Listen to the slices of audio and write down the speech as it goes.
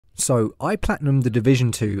So I platinumed the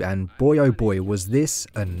Division 2 and boy oh boy was this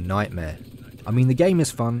a nightmare. I mean, the game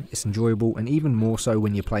is fun, it's enjoyable, and even more so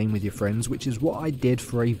when you're playing with your friends, which is what I did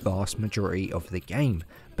for a vast majority of the game.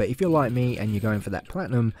 But if you're like me and you're going for that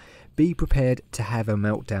platinum, be prepared to have a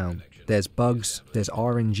meltdown. There's bugs, there's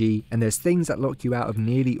RNG, and there's things that lock you out of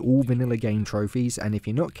nearly all vanilla game trophies, and if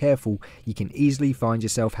you're not careful, you can easily find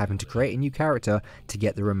yourself having to create a new character to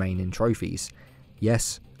get the remaining trophies.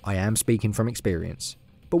 Yes, I am speaking from experience,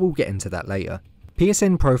 but we'll get into that later.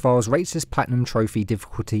 PSN Profiles rates this Platinum Trophy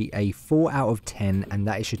difficulty a 4 out of 10, and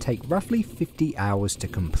that it should take roughly 50 hours to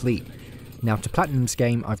complete. Now, to platinum this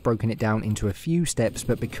game, I've broken it down into a few steps,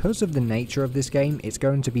 but because of the nature of this game, it's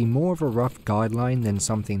going to be more of a rough guideline than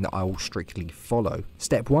something that I will strictly follow.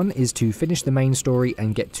 Step 1 is to finish the main story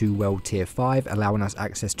and get to World Tier 5, allowing us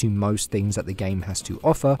access to most things that the game has to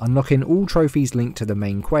offer, unlocking all trophies linked to the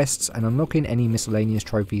main quests, and unlocking any miscellaneous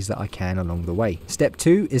trophies that I can along the way. Step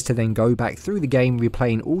 2 is to then go back through the game,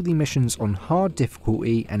 replaying all the missions on hard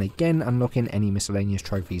difficulty, and again unlocking any miscellaneous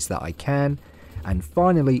trophies that I can. And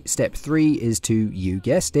finally, step 3 is to, you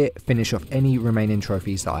guessed it, finish off any remaining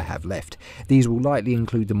trophies that I have left. These will likely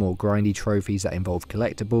include the more grindy trophies that involve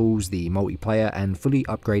collectibles, the multiplayer, and fully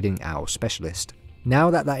upgrading our specialist. Now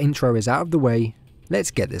that intro is out of the way,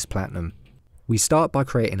 let's get this platinum. We start by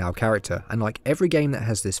creating our character, and like every game that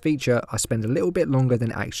has this feature, I spend a little bit longer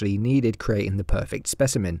than actually needed creating the perfect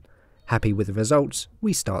specimen. Happy with the results,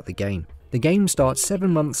 we start the game. The game starts 7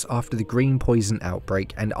 months after the green poison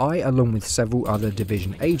outbreak, and I, along with several other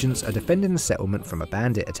Division agents, are defending the settlement from a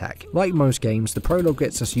bandit attack. Like most games, the prologue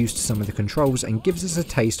gets us used to some of the controls and gives us a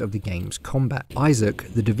taste of the game's combat. Isaac,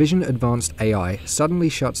 the Division advanced AI, suddenly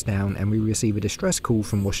shuts down, and we receive a distress call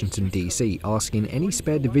from Washington DC asking any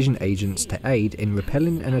spare Division agents to aid in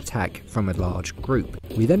repelling an attack from a large group.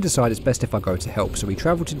 We then decide it's best if I go to help, so we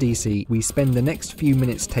travel to DC. We spend the next few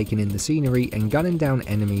minutes taking in the scenery and gunning down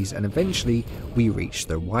enemies, and eventually we reach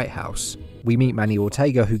the White House. We meet Manny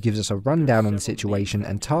Ortega, who gives us a rundown on the situation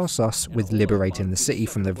and tasks us with liberating the city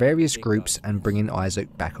from the various groups and bringing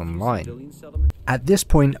Isaac back online. At this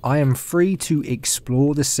point, I am free to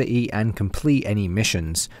explore the city and complete any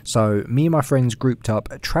missions. So me and my friends grouped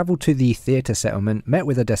up, travelled to the theatre settlement, met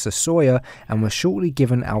with Odessa Sawyer, and were shortly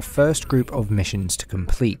given our first group of missions to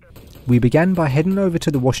complete. We began by heading over to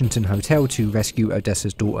the Washington Hotel to rescue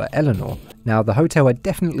Odessa's daughter Eleanor. Now, the hotel had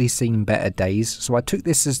definitely seen better days, so I took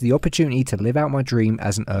this as the opportunity to live out my dream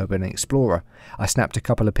as an urban explorer. I snapped a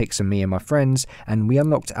couple of pics of me and my friends, and we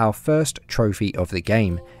unlocked our first trophy of the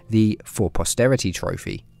game, the For Posterity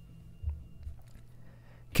trophy.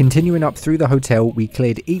 Continuing up through the hotel, we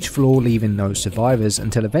cleared each floor, leaving no survivors,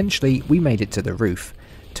 until eventually we made it to the roof.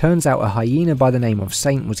 Turns out a hyena by the name of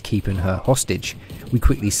Saint was keeping her hostage. We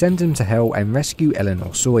quickly send him to hell and rescue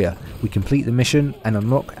Eleanor Sawyer. We complete the mission and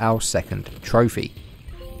unlock our second trophy.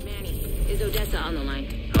 Manny, is Odessa on the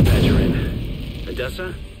line? I'll patch her in.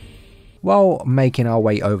 Odessa? While making our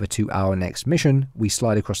way over to our next mission, we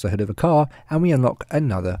slide across the hood of a car and we unlock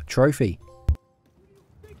another trophy.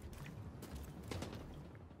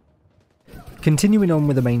 Continuing on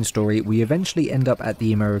with the main story, we eventually end up at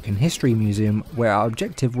the American History Museum, where our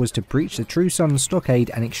objective was to breach the True Sun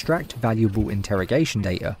stockade and extract valuable interrogation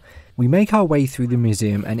data. We make our way through the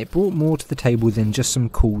museum, and it brought more to the table than just some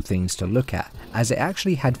cool things to look at, as it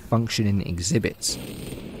actually had functioning exhibits.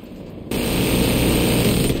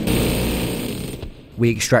 We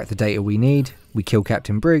extract the data we need, we kill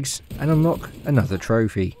Captain Briggs, and unlock another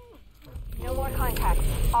trophy. No more contacts.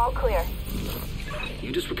 All clear.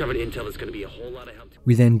 You just recovered intel that's going to be a whole lot of help.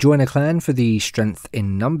 We then join a clan for the Strength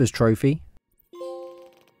in Numbers trophy.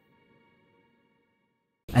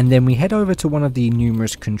 And then we head over to one of the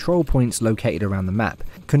numerous control points located around the map.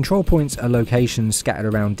 Control points are locations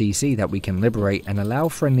scattered around DC that we can liberate and allow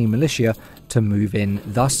friendly militia to move in,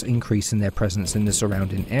 thus increasing their presence in the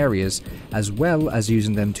surrounding areas, as well as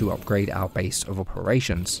using them to upgrade our base of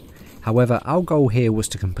operations. However, our goal here was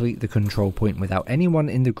to complete the control point without anyone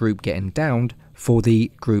in the group getting downed for the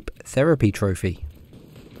Group Therapy trophy.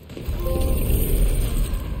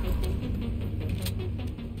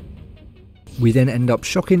 We then end up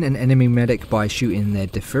shocking an enemy medic by shooting their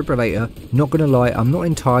defibrillator. Not gonna lie, I'm not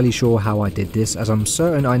entirely sure how I did this, as I'm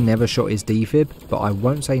certain I never shot his defib, but I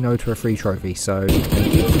won't say no to a free trophy, so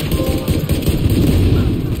thank you.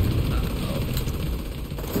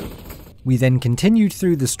 We then continued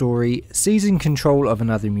through the story, seizing control of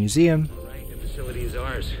another museum,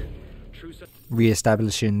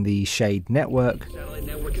 re-establishing the Shade network, Satellite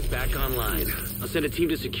network is back online. I'll send a team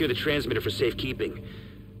to secure the transmitter for safekeeping.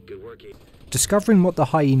 Good work, Agent. discovering what the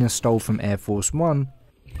hyena stole from Air Force One,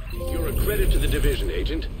 You're a credit to the Division,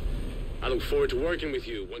 Agent. I look forward to working with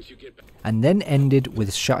you once you get back. And then ended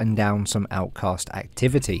with shutting down some outcast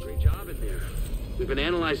activity. Great job in there. We've been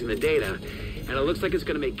analyzing the data, and it looks like it's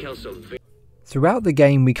going to make Kelso very... Throughout the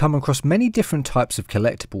game, we come across many different types of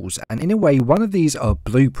collectibles, and in a way, one of these are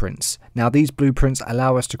blueprints. Now, these blueprints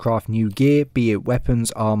allow us to craft new gear, be it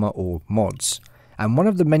weapons, armor, or mods. And one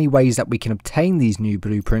of the many ways that we can obtain these new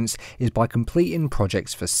blueprints is by completing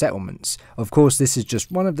projects for settlements. Of course, this is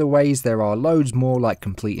just one of the ways. There are loads more, like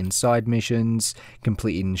completing side missions,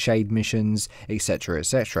 completing shade missions, etc,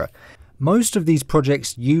 etc. Most of these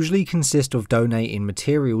projects usually consist of donating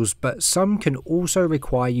materials, but some can also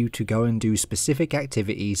require you to go and do specific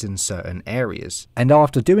activities in certain areas. And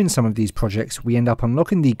after doing some of these projects, we end up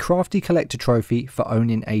unlocking the Crafty Collector trophy for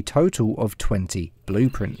owning a total of 20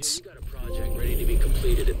 blueprints. Project ready to be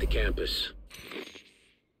completed at the campus.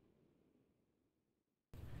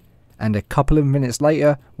 And a couple of minutes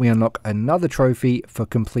later, we unlock another trophy for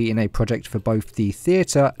completing a project for both the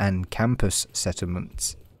theatre and campus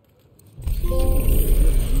settlements.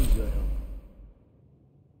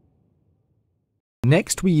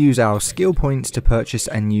 Next, we use our skill points to purchase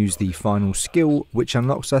and use the final skill, which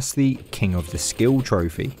unlocks us the King of the Skill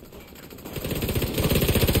trophy.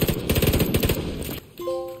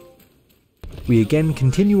 We again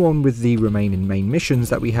continue on with the remaining main missions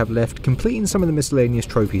that we have left, completing some of the miscellaneous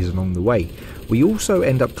trophies along the way. We also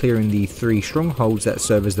end up clearing the 3 strongholds that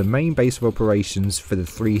serve as the main base of operations for the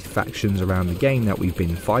 3 factions around the game that we've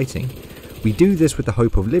been fighting. We do this with the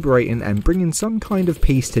hope of liberating and bringing some kind of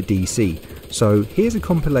peace to DC, so here's a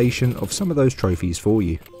compilation of some of those trophies for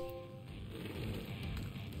you.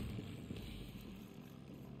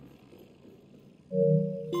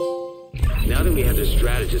 Now that we have the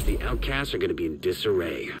strategist, the outcasts are going to be in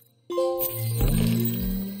disarray.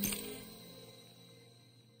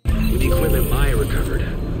 With the equipment Maya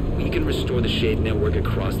recovered, we can restore the Shade network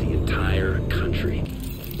across the entire country.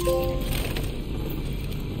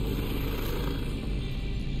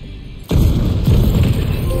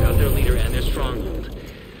 Without their leader and their stronghold,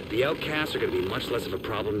 the outcasts are going to be much less of a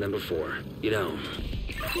problem than before. You know,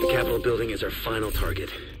 the Capitol building is our final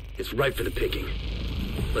target. It's ripe for the picking.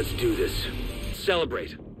 Let's do this.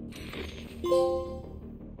 Celebrate.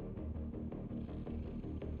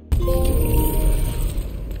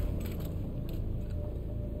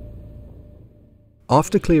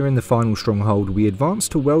 After clearing the final stronghold, we advance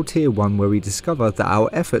to World Tier 1, where we discover that our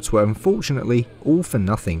efforts were unfortunately all for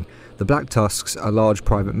nothing. The Black Tusks, a large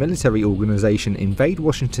private military organisation, invade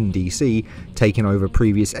Washington DC, taking over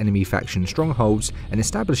previous enemy faction strongholds and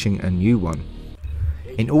establishing a new one.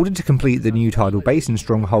 In order to complete the new Tidal Basin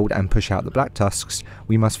stronghold and push out the Black Tusks,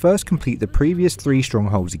 we must first complete the previous 3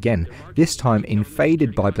 strongholds again, this time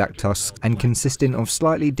invaded by Black Tusks and consisting of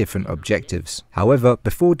slightly different objectives. However,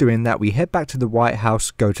 before doing that, we head back to the White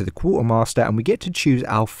House, go to the Quartermaster, and we get to choose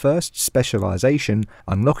our first specialisation,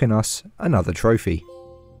 unlocking us another trophy.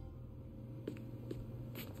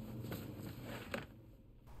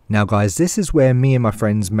 Now guys, this is where me and my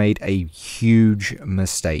friends made a huge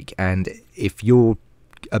mistake, and if you're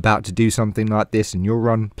about to do something like this in your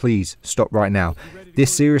run, please stop right now.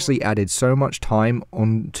 This seriously added so much time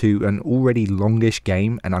onto an already longish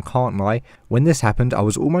game, and I can't lie, when this happened I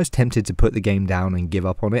was almost tempted to put the game down and give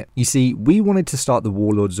up on it. You see, we wanted to start the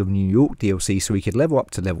Warlords of New York DLC so we could level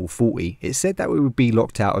up to level 40. It said that we would be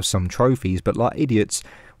locked out of some trophies, but like idiots,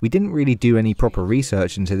 we didn't really do any proper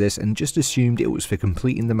research into this and just assumed it was for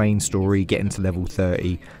completing the main story, getting to level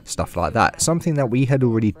 30, stuff like that, something that we had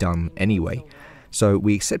already done anyway. So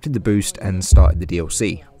we accepted the boost and started the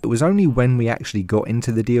DLC. It was only when we actually got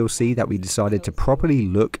into the DLC that we decided to properly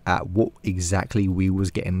look at what exactly we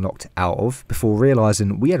was getting locked out of, before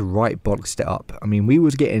realising we had right boxed it up. I mean, we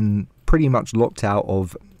was getting pretty much locked out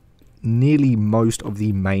of nearly most of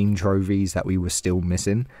the main trophies that we were still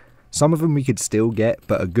missing. Some of them we could still get,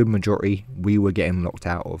 but a good majority we were getting locked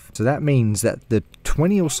out of. So that means that the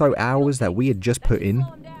 20 or so hours that we had just put in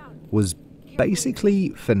was basically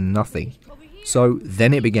for nothing. So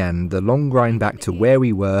then it began, the long grind back to where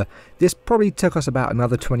we were. This probably took us about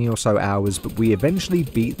another 20 or so hours, but we eventually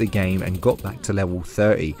beat the game and got back to level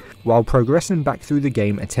 30. While progressing back through the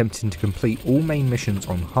game, attempting to complete all main missions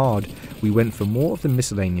on hard, we went for more of the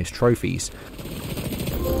miscellaneous trophies.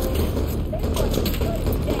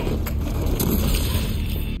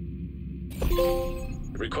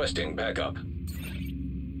 Requesting backup.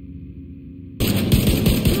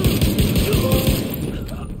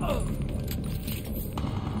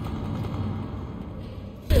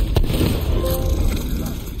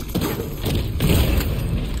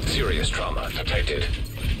 Serious trauma detected.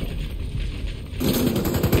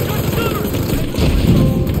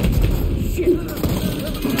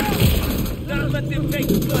 Active take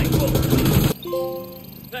flight.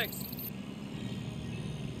 Thanks.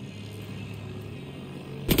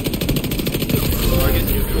 Target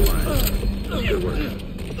neutralized. Good work.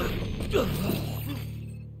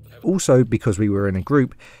 Also, because we were in a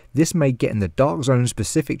group, this made getting the Dark Zone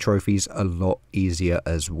specific trophies a lot easier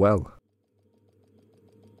as well.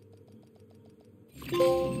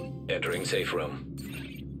 Entering safe room.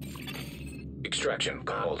 Extraction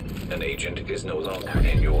called. An agent is no longer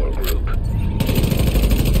in your group.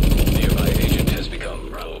 Nearby agent has become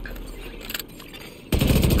rogue.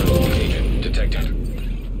 Rogue agent detected.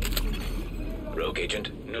 Rogue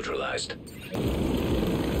agent neutralized.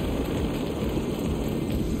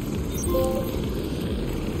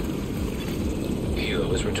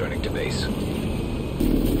 Hilo is returning to base.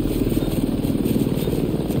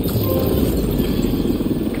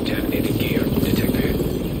 Contaminated gear detected.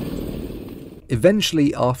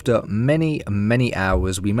 Eventually, after many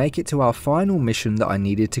hours, we make it to our final mission that I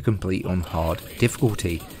needed to complete on hard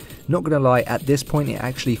difficulty. Not gonna lie, at this point it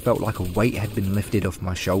actually felt like a weight had been lifted off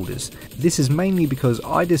my shoulders. This is mainly because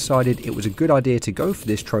I decided it was a good idea to go for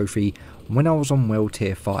this trophy when I was on World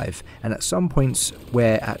Tier 5, and at some points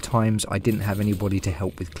where at times I didn't have anybody to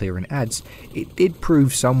help with clearing ads, it did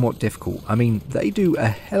prove somewhat difficult. I mean, they do a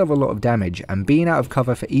hell of a lot of damage, and being out of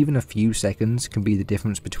cover for even a few seconds can be the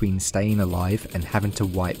difference between staying alive and having to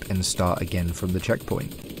wipe and start again from the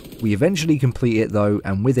checkpoint. We eventually complete it though,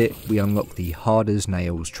 and with it we unlock the Hard as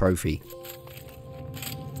Nails trophy.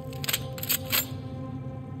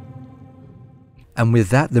 And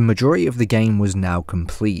with that, the majority of the game was now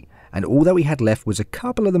complete, and all that we had left was a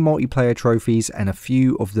couple of the multiplayer trophies and a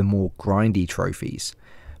few of the more grindy trophies.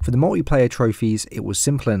 For the multiplayer trophies, it was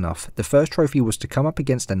simple enough. The first trophy was to come up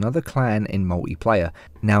against another clan in multiplayer.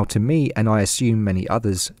 Now to me, and I assume many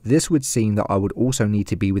others, this would seem that I would also need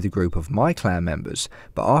to be with a group of my clan members,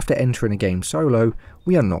 but after entering a game solo,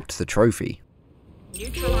 we unlocked the trophy.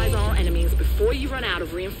 Neutralize all enemies before you run out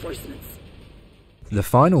of reinforcements. The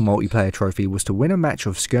final multiplayer trophy was to win a match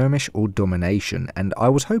of skirmish or domination, and I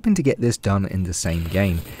was hoping to get this done in the same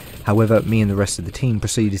game. However, me and the rest of the team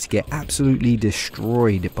proceeded to get absolutely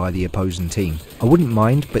destroyed by the opposing team. I wouldn't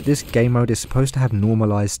mind, but this game mode is supposed to have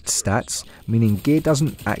normalized stats, meaning gear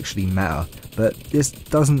doesn't actually matter, but this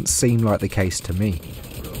doesn't seem like the case to me.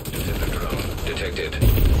 Defender drone detected.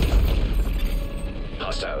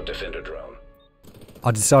 Hostile defender drone. I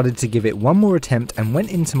decided to give it one more attempt and went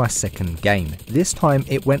into my second game. This time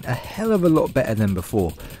it went a hell of a lot better than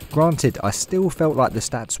before. Granted, I still felt like the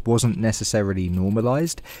stats wasn't necessarily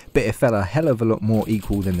normalised, but it felt a hell of a lot more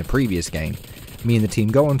equal than the previous game. Me and the team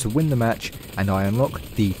go on to win the match, and I unlock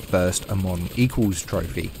the first Amon Equals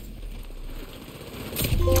trophy.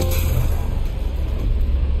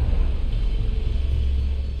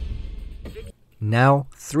 Now,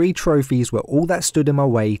 3 trophies were all that stood in my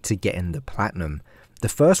way to getting the platinum. The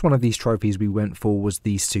first one of these trophies we went for was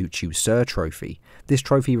the Suit You Sir trophy. This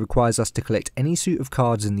trophy requires us to collect any suit of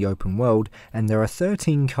cards in the open world, and there are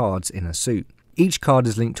 13 cards in a suit. Each card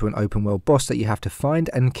is linked to an open world boss that you have to find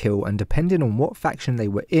and kill, and depending on what faction they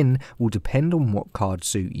were in will depend on what card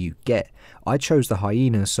suit you get. I chose the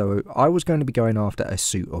hyena, so I was going to be going after a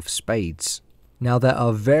suit of spades. Now there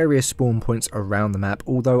are various spawn points around the map,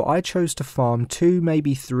 although I chose to farm 2,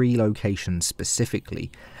 maybe 3 locations specifically.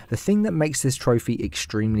 The thing that makes this trophy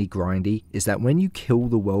extremely grindy is that when you kill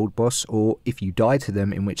the world boss, or if you die to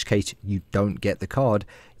them, in which case you don't get the card,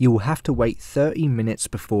 you will have to wait 30 minutes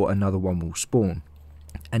before another one will spawn.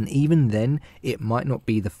 And even then, it might not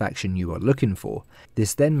be the faction you are looking for.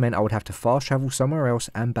 This then meant I would have to fast travel somewhere else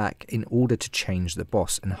and back in order to change the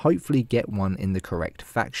boss and hopefully get one in the correct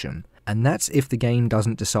faction. And that's if the game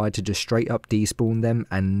doesn't decide to just straight up despawn them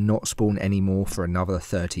and not spawn anymore for another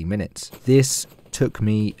 30 minutes. This took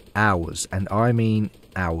me hours, and I mean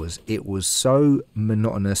hours. It was so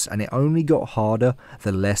monotonous, and it only got harder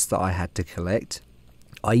the less that I had to collect.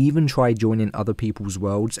 I even tried joining other people's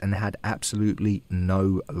worlds and had absolutely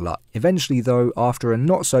no luck. Eventually though, after a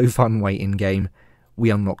not so fun waiting game, we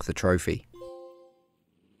unlocked the trophy.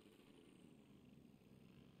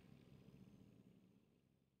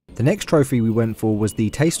 The next trophy we went for was the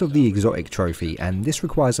Taste of the Exotic trophy, and this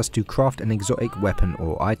requires us to craft an exotic weapon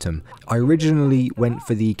or item. I originally went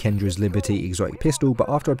for the Kendra's Liberty exotic pistol, but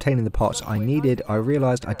after obtaining the parts I needed, I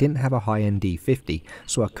realised I didn't have a high-end D50,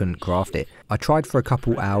 so I couldn't craft it. I tried for a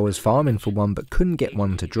couple hours farming for one, but couldn't get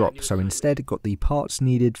one to drop, so instead got the parts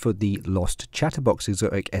needed for the Lost Chatterbox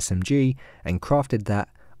exotic SMG, and crafted that,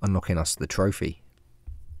 unlocking us the trophy.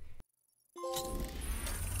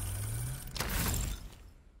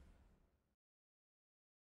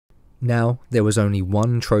 Now, there was only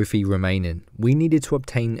one trophy remaining. We needed to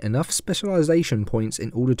obtain enough specialization points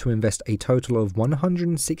in order to invest a total of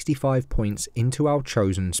 165 points into our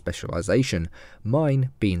chosen specialization, mine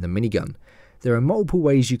being the minigun. There are multiple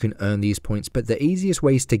ways you can earn these points, but the easiest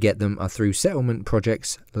ways to get them are through settlement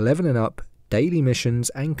projects, leveling up, daily missions,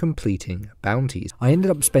 and completing bounties. I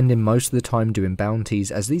ended up spending most of the time doing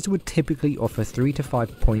bounties, as these would typically offer 3 to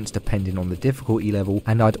 5 points depending on the difficulty level,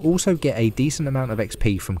 and I'd also get a decent amount of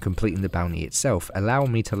XP from completing the bounty itself,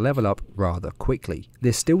 allowing me to level up rather quickly.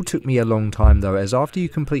 This still took me a long time though, as after you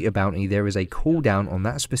complete a bounty there is a cooldown on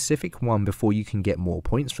that specific one before you can get more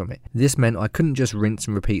points from it. This meant I couldn't just rinse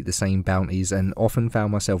and repeat the same bounties, and often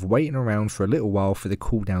found myself waiting around for a little while for the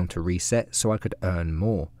cooldown to reset so I could earn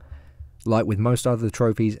more. Like with most other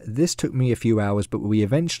trophies, this took me a few hours, but we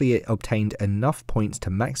eventually obtained enough points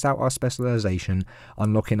to max out our specialization,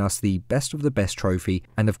 unlocking us the best of the best trophy,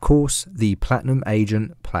 and of course the Platinum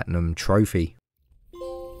Agent Platinum Trophy.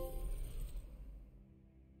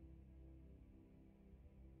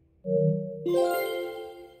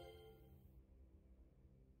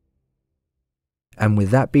 And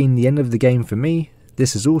with that being the end of the game for me,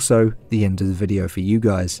 this is also the end of the video for you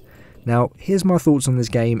guys. Now, here's my thoughts on this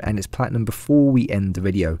game and its platinum before we end the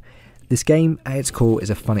video. This game, at its core, is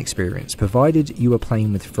a fun experience, provided you are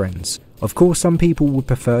playing with friends. Of course, some people would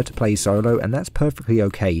prefer to play solo, and that's perfectly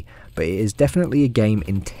okay, but it is definitely a game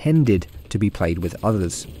intended to be played with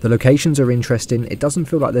others. The locations are interesting, it doesn't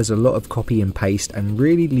feel like there's a lot of copy and paste, and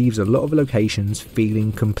really leaves a lot of locations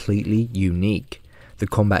feeling completely unique. The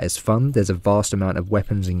combat is fun, there's a vast amount of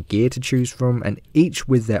weapons and gear to choose from, and each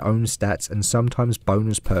with their own stats and sometimes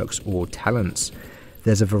bonus perks or talents.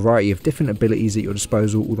 There's a variety of different abilities at your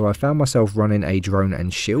disposal, although I found myself running a drone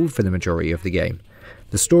and shield for the majority of the game.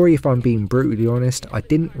 The story, if I'm being brutally honest, I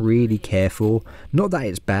didn't really care for. Not that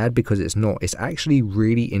it's bad, because it's not, it's actually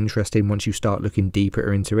really interesting once you start looking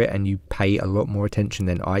deeper into it and you pay a lot more attention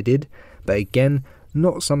than I did, but again,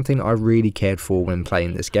 not something I really cared for when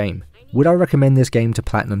playing this game. Would I recommend this game to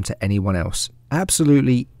Platinum to anyone else?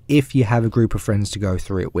 Absolutely, if you have a group of friends to go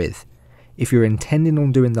through it with. If you're intending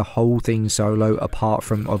on doing the whole thing solo, apart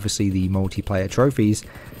from obviously the multiplayer trophies,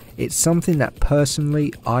 it's something that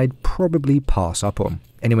personally I'd probably pass up on.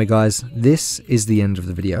 Anyway guys, this is the end of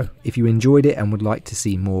the video. If you enjoyed it and would like to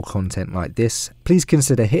see more content like this, please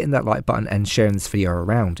consider hitting that like button and sharing this video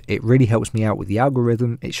around. It really helps me out with the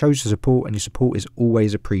algorithm, it shows your support, and your support is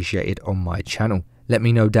always appreciated on my channel. Let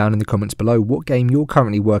me know down in the comments below what game you're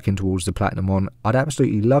currently working towards the platinum on. I'd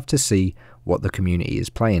absolutely love to see what the community is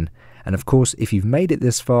playing. And of course, if you've made it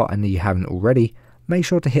this far and you haven't already, make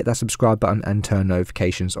sure to hit that subscribe button and turn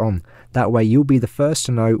notifications on. That way you'll be the first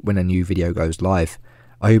to know when a new video goes live.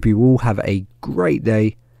 I hope you all have a great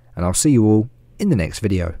day, and I'll see you all in the next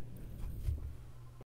video.